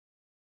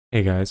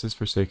Hey guys, it's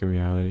Forsaken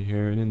Reality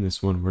here, and in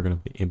this one we're going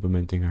to be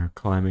implementing our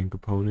climbing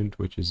component,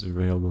 which is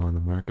available on the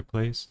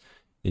marketplace,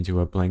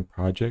 into a blank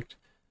project.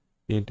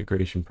 The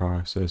integration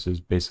process is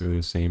basically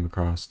the same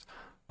across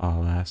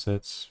all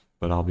assets,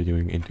 but I'll be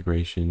doing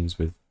integrations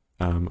with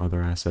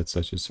other assets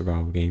such as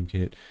Survival Game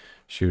Kit,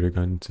 Shooter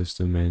Gun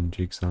System, and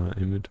Jigsaw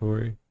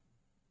Inventory.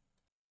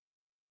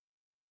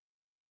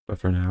 But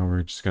for now,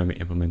 we're just going to be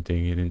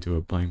implementing it into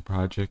a blank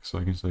project so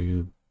I can show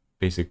you the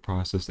basic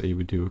process that you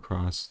would do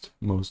across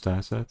most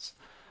assets.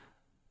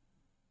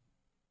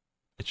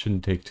 It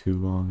shouldn't take too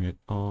long at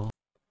all.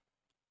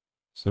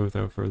 So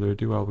without further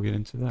ado, I'll get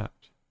into that.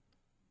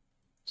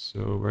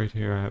 So right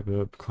here I have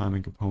a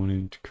climbing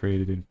component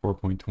created in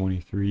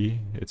 4.23.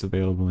 It's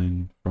available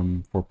in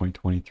from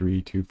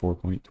 4.23 to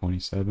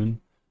 4.27.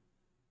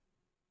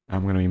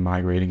 I'm going to be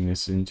migrating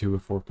this into a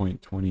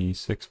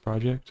 4.26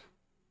 project.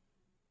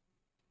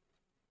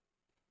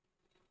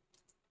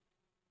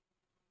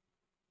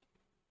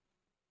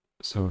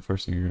 So the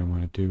first thing you're going to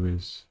want to do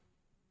is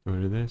go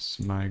to this,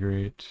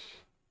 migrate,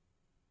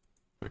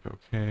 click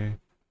OK.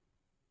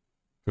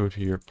 Go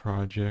to your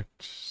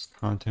project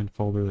content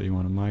folder that you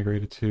want to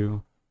migrate it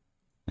to,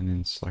 and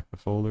then select the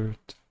folder,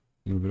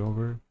 move it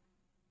over,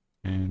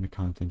 and the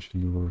content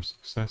should move over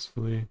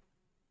successfully.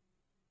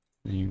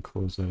 Then you can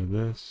close out of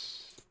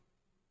this,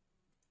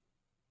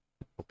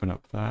 open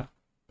up that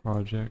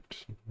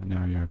project, and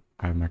now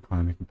I have my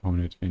climbing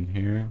component in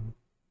here,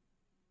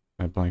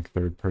 my blank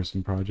third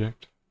person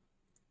project.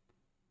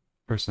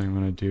 First thing I'm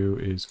going to do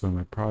is go to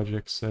my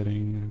project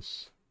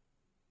settings,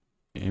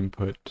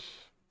 input,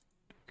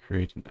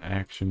 create an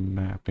action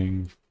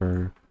mapping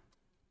for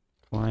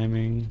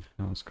climbing.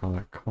 Now let's call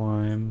that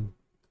climb.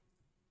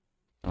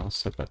 I'll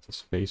set that to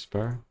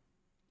spacebar.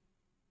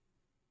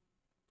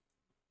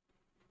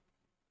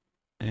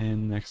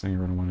 And next thing you're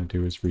going to want to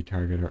do is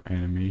retarget our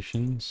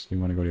animations. You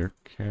want to go to your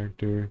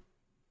character,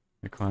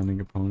 the climbing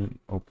component,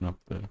 open up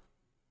the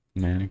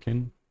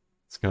mannequin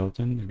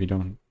skeleton. If you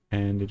don't,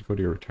 and go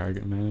to your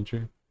target manager.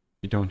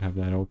 If you don't have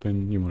that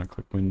open, you want to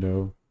click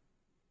window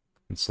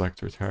and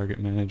select retarget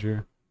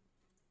manager.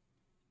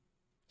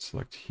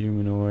 Select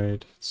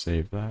humanoid,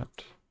 save that.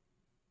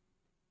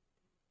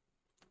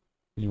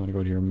 You want to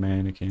go to your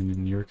mannequin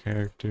in your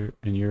character,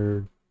 in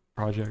your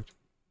project.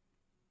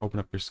 Open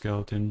up your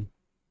skeleton.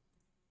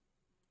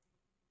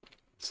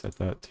 Set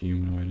that to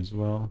humanoid as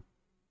well.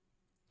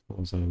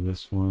 Close out of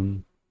this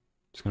one.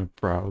 Just going to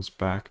browse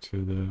back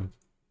to the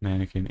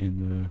mannequin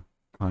in the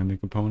climbing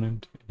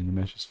component in the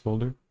meshes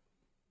folder.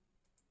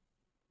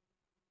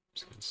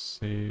 Just going to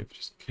save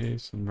just in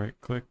case and right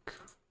click,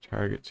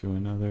 target to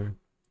another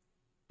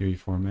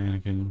UE4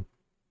 mannequin.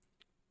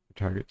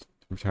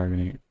 We're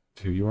targeting it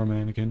to your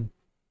mannequin.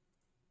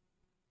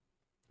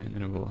 And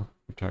then it will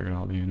target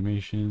all the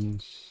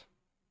animations.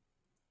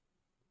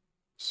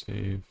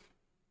 Save.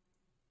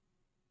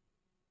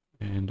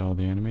 And all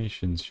the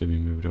animations should be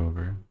moved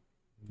over.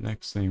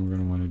 Next thing we're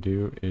going to want to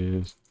do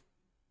is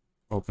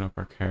open up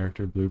our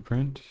character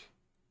blueprint.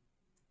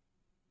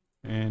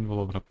 And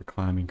we'll open up the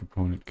climbing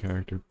component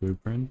character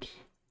blueprint.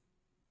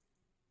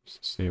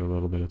 Just to save a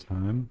little bit of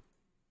time.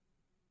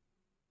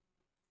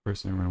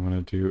 First thing we're going to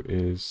want to do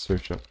is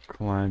search up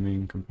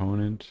climbing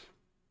component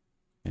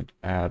and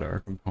add our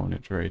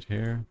component right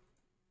here.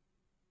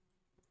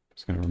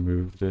 Just going to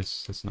remove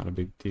this. That's not a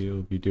big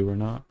deal if you do or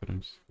not, but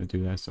I'm just going to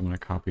do that. So I'm going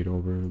to copy it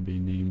over. It'll be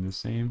named the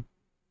same.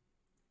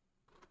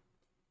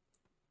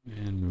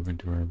 And move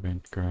into our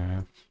event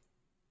graph.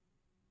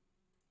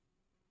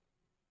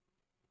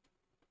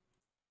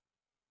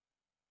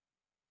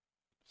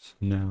 So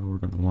now we're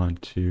going to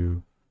want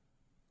to,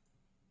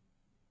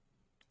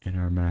 in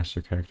our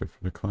master character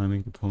for the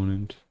climbing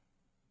component,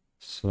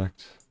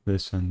 select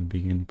this on the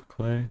begin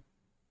clay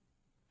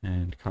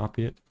and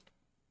copy it.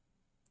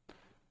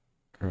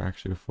 Or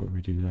actually, before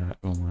we do that,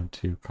 we'll want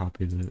to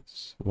copy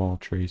this wall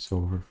trace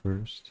over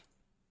first.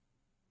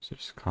 So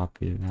just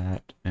copy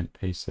that and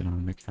paste it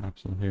on the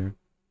capsule here.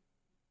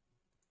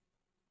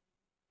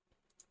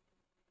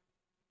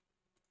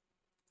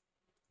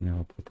 Now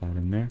I'll put that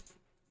in there.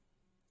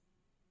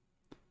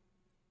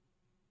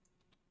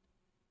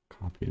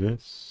 Copy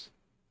this.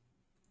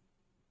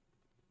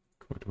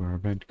 Go to our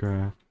event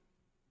graph.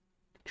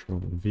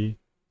 Control V.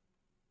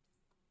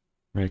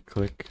 Right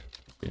click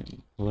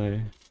in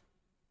play.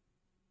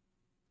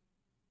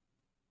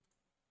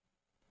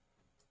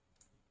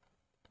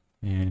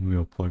 And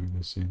we'll plug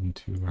this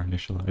into our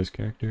initialized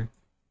character.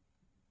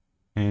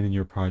 And in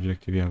your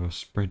project, if you have a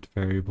sprint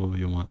variable,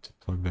 you'll want to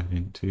plug that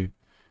into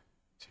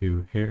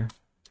here.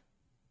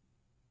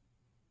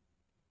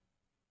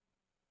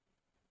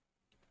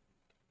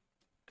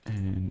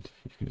 And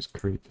you can just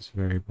create this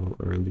variable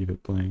or leave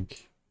it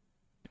blank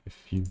if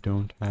you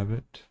don't have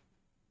it.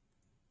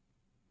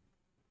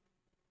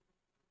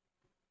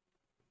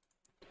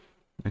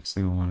 Next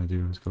thing we'll want to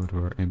do is go to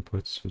our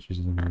inputs, which is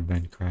in our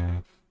event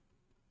graph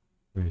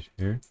right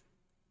here.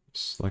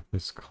 Select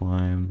this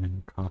climb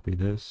and copy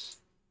this.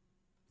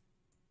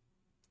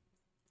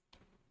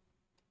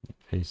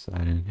 Paste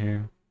that in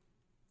here.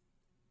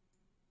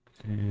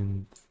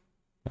 And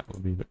that will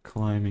will be the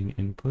climbing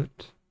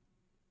input.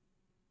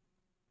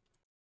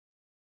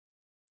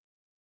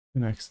 The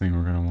next thing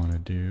we're going to want to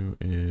do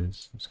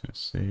is, I'm just going to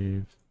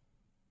save.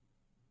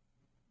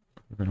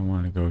 We're going to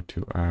want to go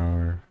to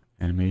our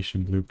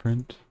animation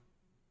blueprint.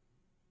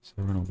 So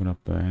we're going to open up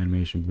the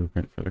animation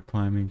blueprint for the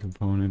climbing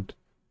component.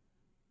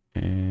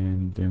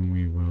 And then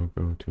we will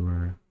go to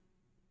our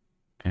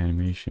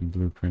animation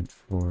blueprint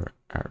for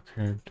our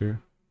character.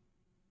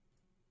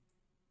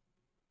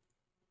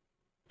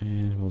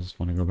 And we'll just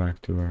want to go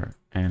back to our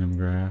anim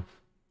graph.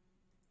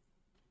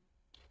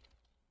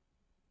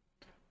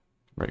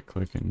 Right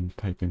click and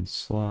type in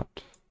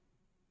slot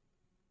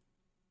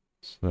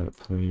so that it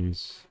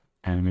plays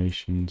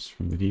animations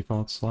from the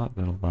default slot.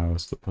 That'll allow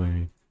us to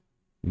play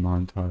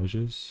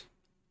montages.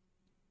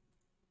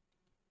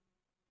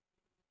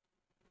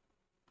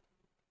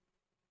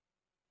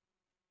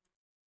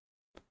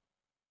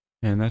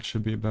 And that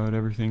should be about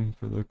everything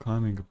for the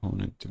climbing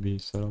component to be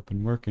set up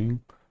and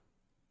working.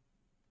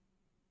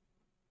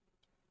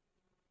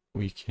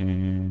 We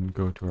can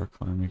go to our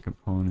climbing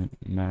component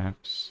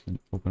maps and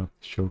open up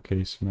the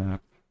showcase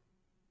map.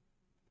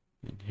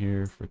 And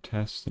here for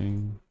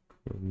testing,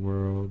 for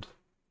world,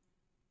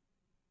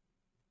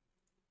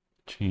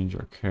 change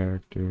our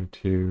character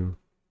to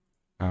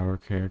our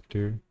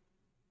character.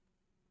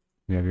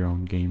 You have your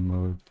own game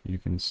mode. You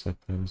can set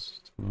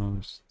those to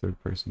most third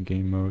person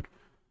game mode.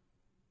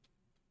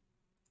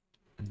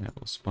 And that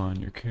will spawn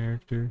your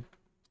character.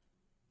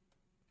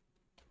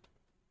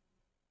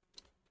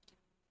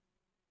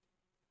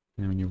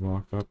 And when you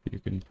walk up, you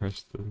can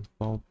press the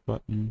vault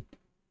button,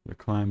 the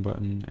climb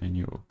button, and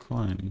you will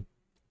climb.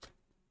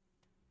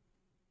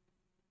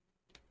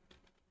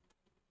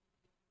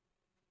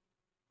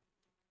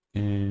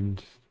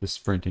 And the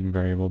sprinting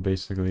variable,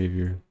 basically,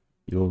 if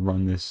you'll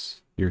run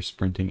this, you're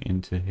sprinting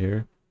into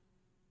here.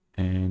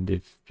 And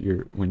if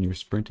when you're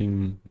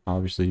sprinting,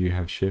 obviously you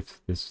have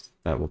shift,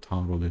 that will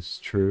toggle this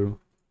true.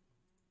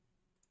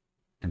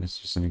 And it's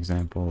just an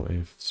example.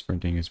 If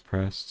sprinting is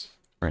pressed,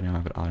 right now I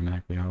have it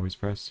automatically always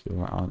pressed,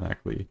 you'll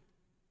automatically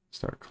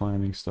start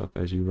climbing stuff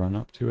as you run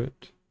up to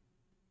it.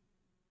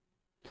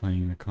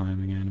 Playing the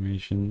climbing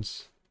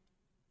animations.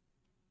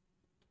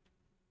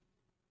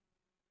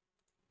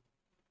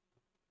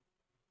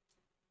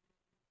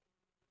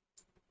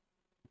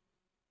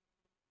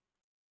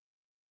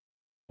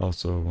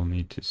 Also, we'll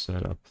need to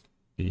set up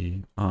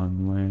the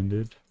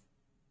on-landed.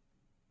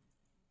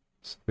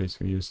 So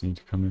basically you just need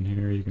to come in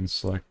here, you can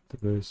select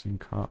this and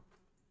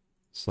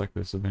select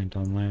this event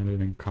on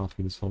landed and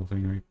copy this whole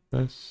thing like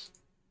this.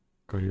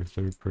 Go to your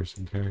third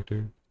person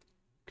character,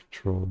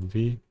 Control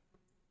V,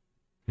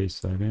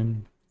 paste that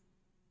in,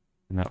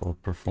 and that will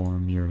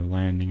perform your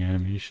landing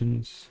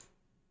animations.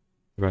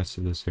 The rest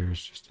of this here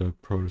is just a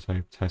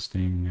prototype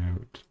testing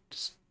out,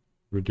 just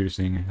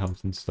reducing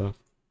health and stuff.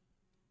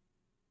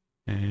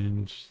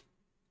 And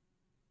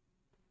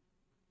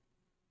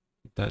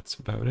that's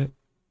about it.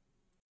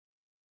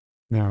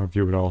 Now, if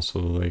you would also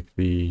like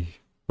the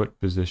foot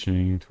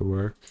positioning to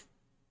work,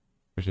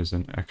 which is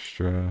an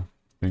extra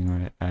thing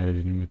I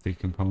added in with the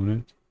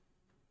component,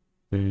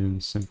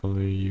 then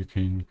simply you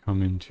can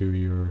come into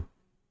your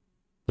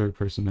third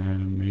person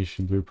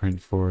animation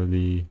blueprint for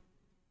the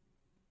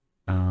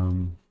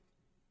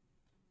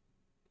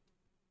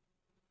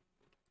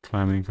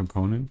climbing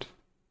component.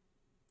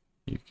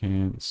 You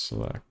can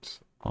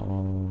select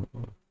all.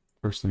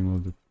 First thing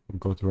we'll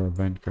go through our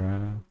event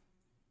graph,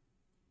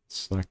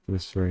 select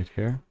this right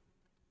here,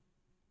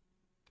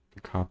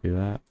 copy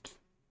that,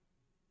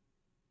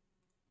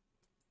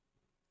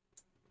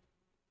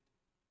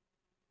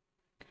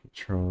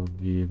 Control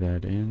V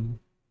that in,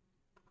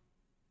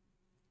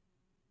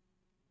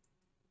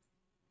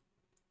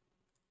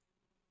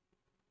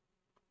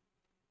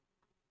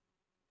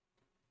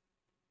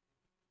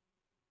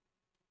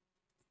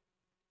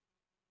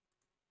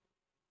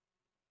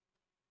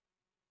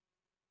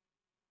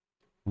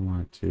 I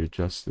want to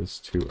adjust this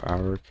to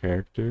our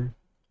character.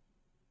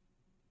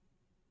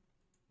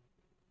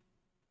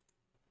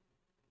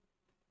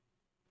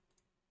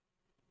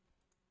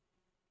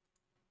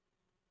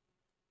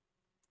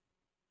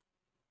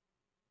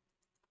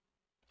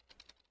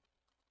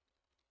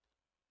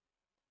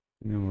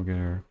 And then we'll get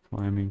our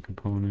climbing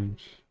component.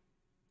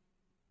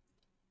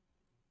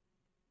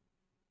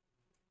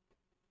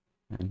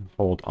 And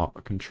hold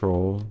Alt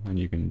Control, and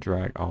you can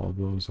drag all of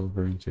those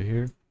over into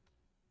here.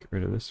 Get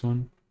rid of this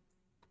one.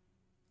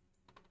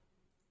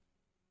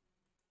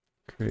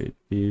 Create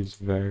these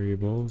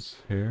variables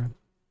here.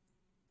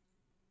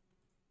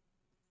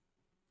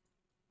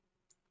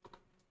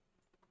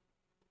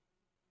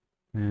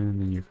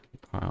 And then you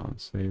compile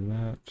and save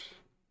that.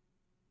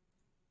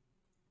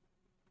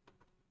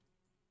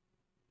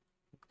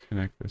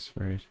 Connect this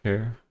right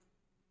here.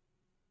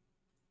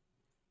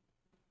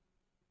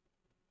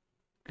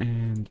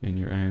 And in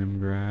your anim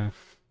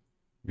graph,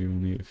 we will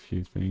need a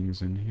few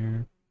things in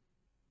here.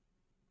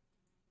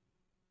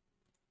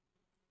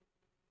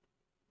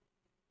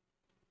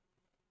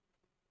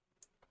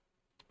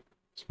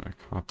 So I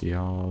copy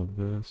all of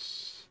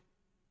this.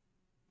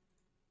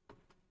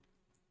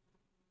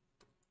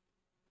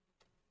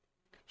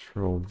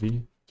 Control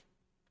V.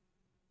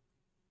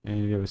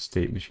 And you have a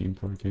state machine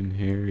plugged in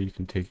here. You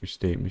can take your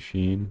state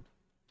machine,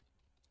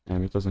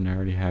 and if it doesn't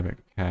already have a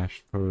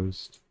cache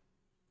posed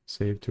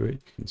saved to it,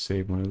 you can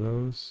save one of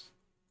those.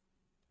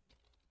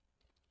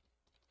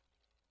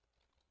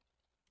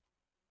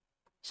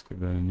 Let's give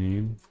that a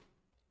name.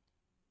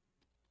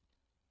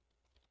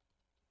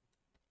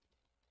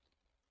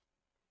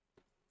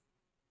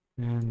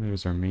 And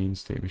there's our main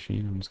state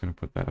machine. I'm just going to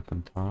put that up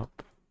on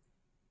top.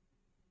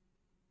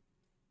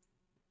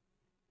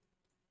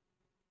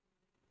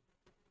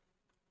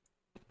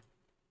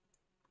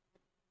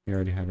 We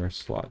already have our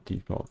slot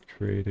default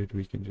created.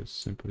 We can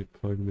just simply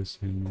plug this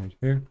in right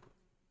here.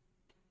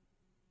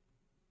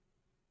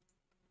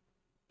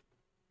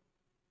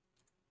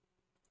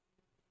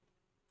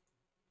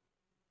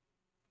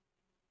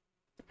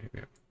 There we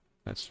go.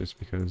 That's just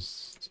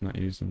because it's not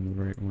using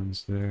the right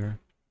ones there.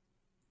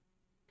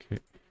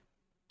 Okay.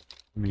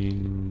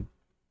 Main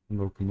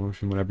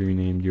locomotion, whatever you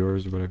named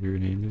yours or whatever your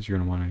name is, you're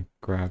going to want to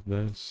grab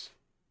this.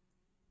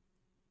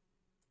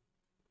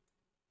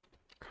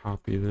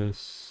 Copy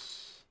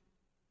this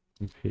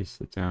and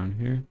paste it down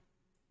here.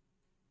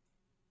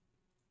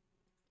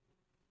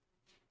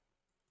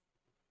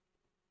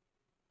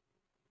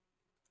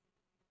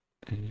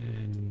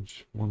 And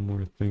one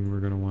more thing we're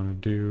going to want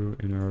to do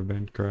in our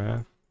event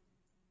graph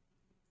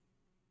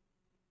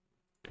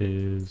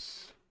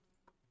is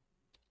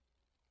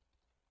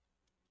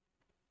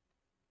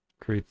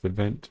create the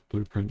event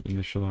blueprint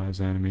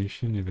initialize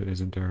animation if it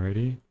isn't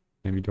already.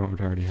 And if you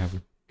don't already have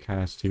a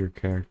cast to your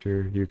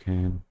character, you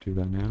can do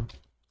that now.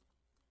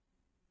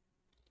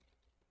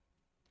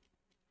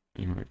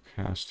 You might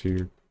cast to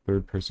your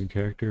third person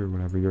character or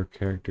whatever your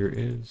character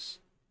is.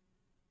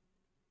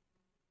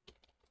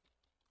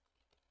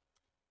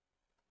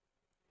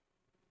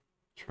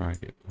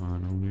 Drag it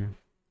on owner,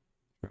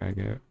 drag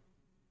out,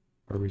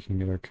 or we can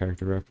get our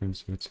character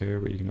reference if it's here,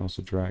 but you can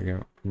also drag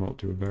out promote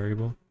to a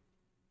variable.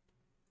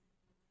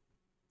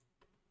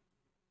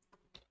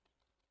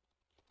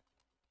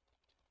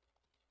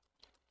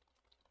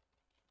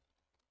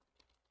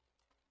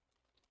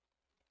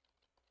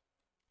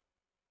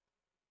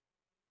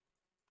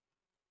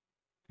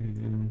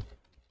 And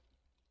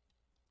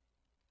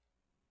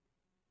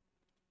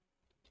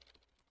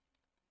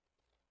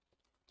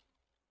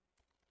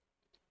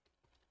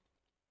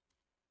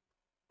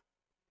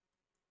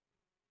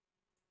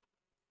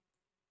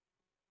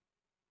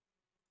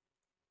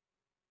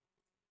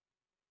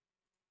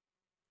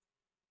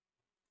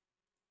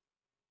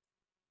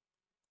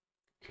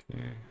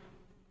okay.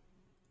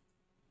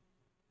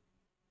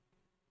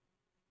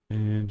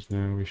 And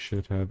now we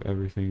should have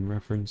everything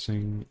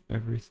referencing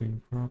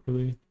everything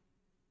properly.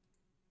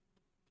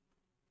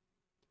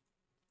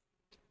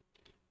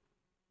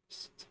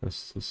 Let's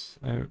test this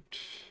out.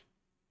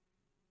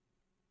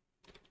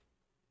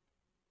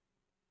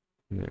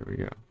 There we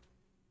go.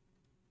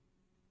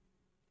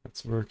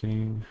 That's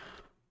working.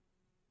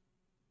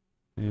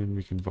 And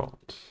we can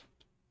vault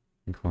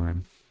and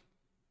climb.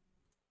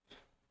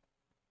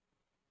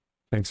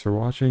 Thanks for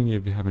watching.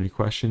 If you have any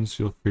questions,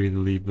 feel free to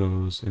leave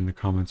those in the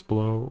comments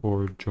below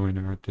or join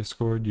our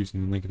Discord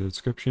using the link in the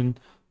description.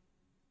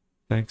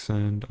 Thanks,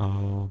 and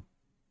I'll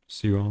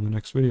see you all in the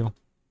next video.